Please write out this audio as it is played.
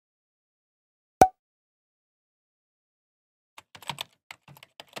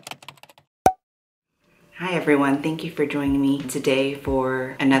Hi everyone, thank you for joining me today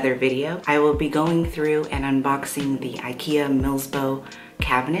for another video. I will be going through and unboxing the IKEA Milsbo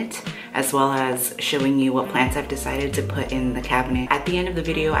cabinet, as well as showing you what plants I've decided to put in the cabinet. At the end of the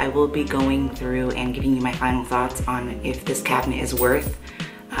video, I will be going through and giving you my final thoughts on if this cabinet is worth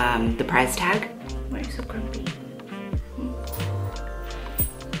the price tag. Why are you so grumpy?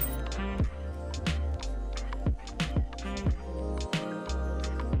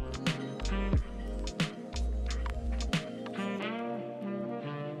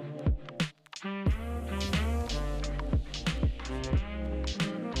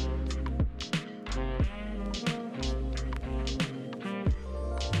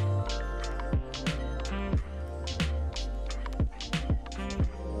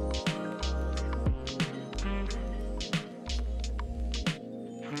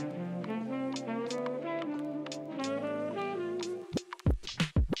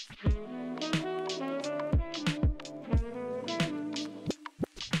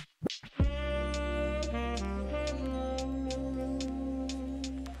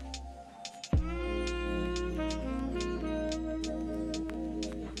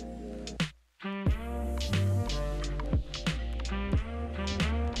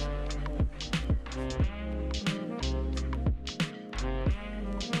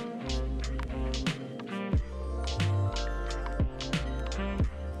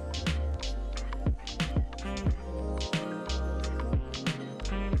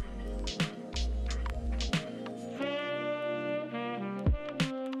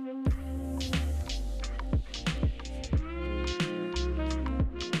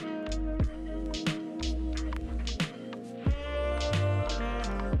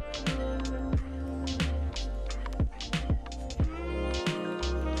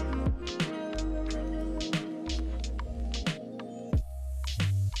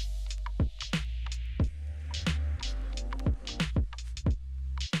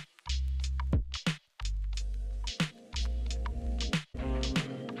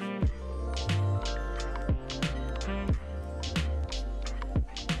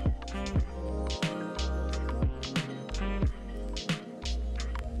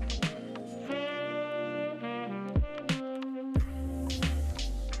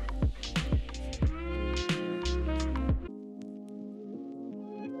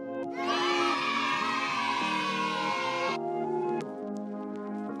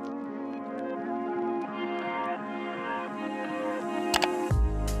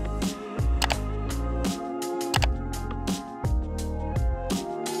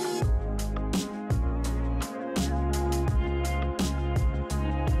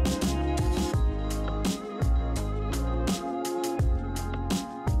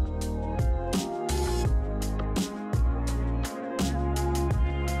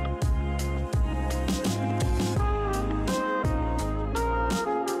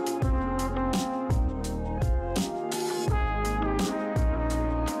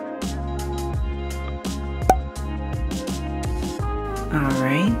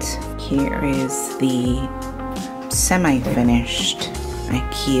 Alright, here is the semi-finished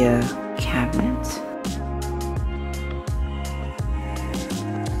IKEA cabinet.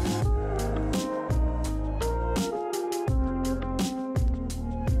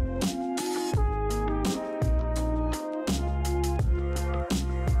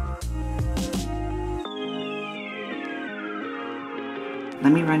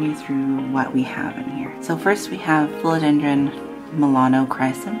 Let me run you through what we have in here. So first we have philodendron Milano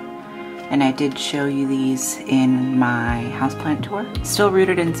Chrysum, and I did show you these in my houseplant tour. Still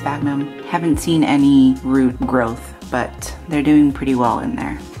rooted in sphagnum. Haven't seen any root growth, but they're doing pretty well in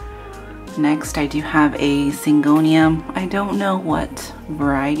there. Next, I do have a Syngonium. I don't know what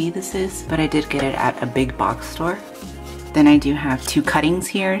variety this is, but I did get it at a big box store. Then I do have two cuttings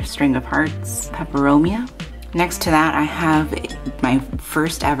here, String of Hearts, Peperomia. Next to that, I have my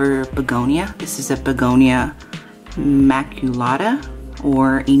first ever begonia. This is a begonia maculata,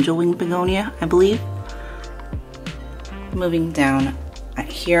 or angel wing begonia, I believe. Moving down,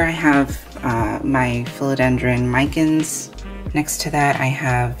 here I have my philodendron micans. Next to that, I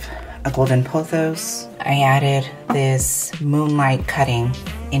have a golden pothos. I added this moonlight cutting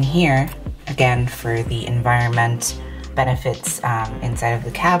in here, again for the environment benefits inside of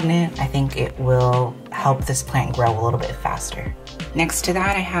the cabinet. I think it will help this plant grow a little bit faster. Next to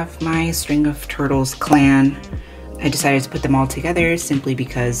that, I have my String of Turtles clan. I decided to put them all together simply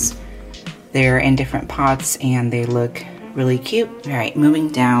because they're in different pots and they look really cute. All right, moving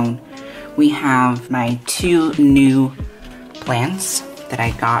down, we have my two new plants that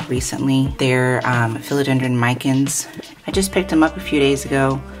I got recently. They're philodendron micans. I just picked them up a few days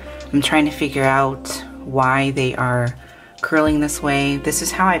ago. I'm trying to figure out why they are curling this way. This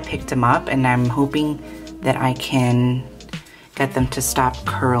is how I picked them up, and I'm hoping that I can get them to stop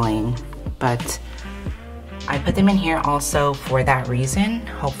curling. But I put them in here also for that reason.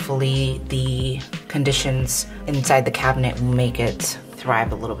 Hopefully the conditions inside the cabinet will make it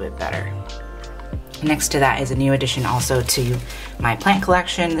thrive a little bit better. Next to that is a new addition also to my plant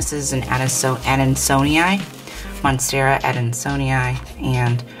collection. This is an Adansonii, Monstera Adansonii,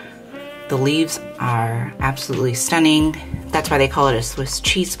 and the leaves are absolutely stunning. That's why they call it a Swiss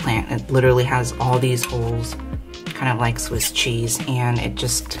cheese plant. It literally has all these holes, kind of like Swiss cheese, and it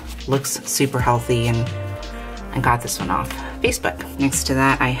just looks super healthy, and I got this one off Facebook. Next to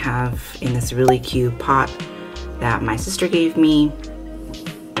that, I have in this really cute pot that my sister gave me,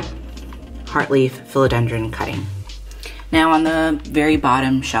 heartleaf philodendron cutting. Now on the very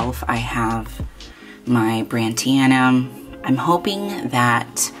bottom shelf, I have my Brantianum. I'm hoping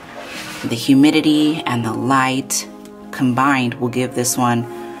that the humidity and the light combined will give this one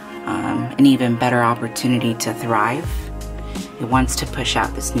an even better opportunity to thrive. It wants to push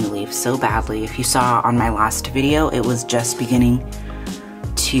out this new leaf so badly. If you saw on my last video, it was just beginning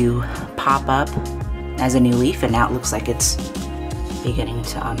to pop up as a new leaf, and now it looks like it's beginning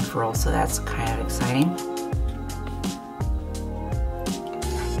to unfurl, so that's kind of exciting.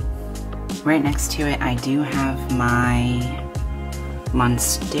 Right next to it, I do have my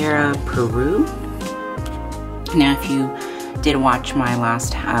Monstera Peru. Now, if you did watch my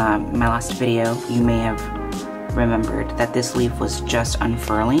last video, you may have remembered that this leaf was just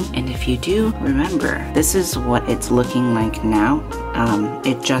unfurling. And if you do remember, this is what it's looking like now.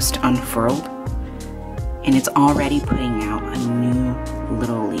 It just unfurled, and it's already putting out a new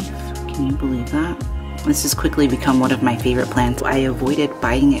little leaf. Can you believe that? This has quickly become one of my favorite plants. I avoided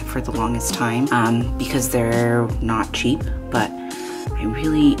buying it for the longest time because they're not cheap, but I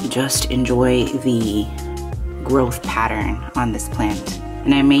really just enjoy the growth pattern on this plant.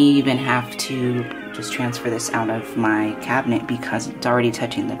 And I may even have to just transfer this out of my cabinet because it's already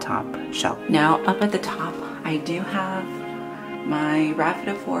touching the top shelf. Now up at the top, I do have my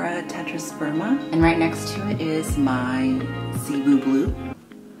Rhaphidophora tetrasperma, and right next to it is my Cebu Blue.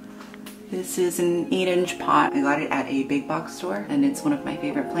 This is an 8-inch pot. I got it at a big box store, and it's one of my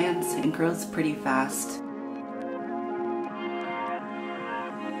favorite plants. It grows pretty fast.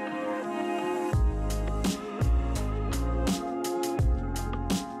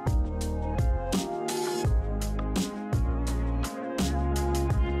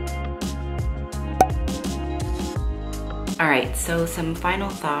 Alright, so some final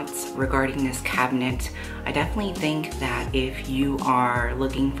thoughts regarding this cabinet. I definitely think that if you are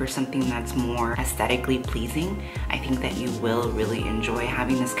looking for something that's more aesthetically pleasing, I think that you will really enjoy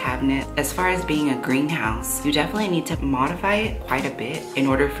having this cabinet. As far as being a greenhouse, you definitely need to modify it quite a bit in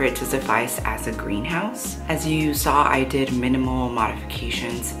order for it to suffice as a greenhouse. As you saw, I did minimal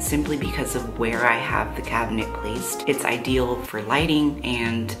modifications simply because of where I have the cabinet placed. It's ideal for lighting,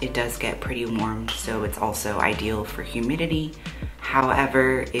 and it does get pretty warm, so it's also ideal for humidity.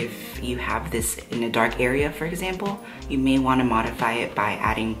 However, if you have this in a dark area, for example, you may want to modify it by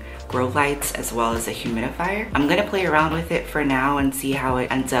adding grow lights as well as a humidifier. I'm gonna play around with it for now and see how it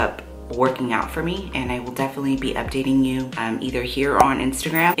ends up working out for me, and I will definitely be updating you either here or on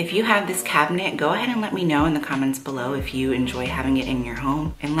Instagram. If you have this cabinet, go ahead and let me know in the comments below if you enjoy having it in your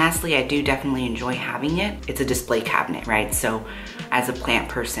home. And lastly, I do definitely enjoy having it. It's a display cabinet, right? So as a plant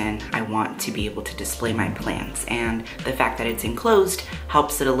person, I want to be able to display my plants, and the fact that it's enclosed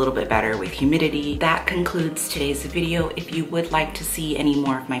helps it a little bit better with humidity. That concludes today's video. If you would like to see any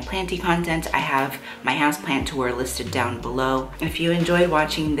more of my planty content, I have my houseplant tour listed down below. If you enjoyed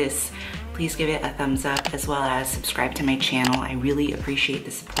watching this, please give it a thumbs up, as well as subscribe to my channel. I really appreciate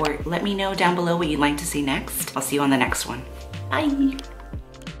the support. Let me know down below what you'd like to see next. I'll see you on the next one. Bye.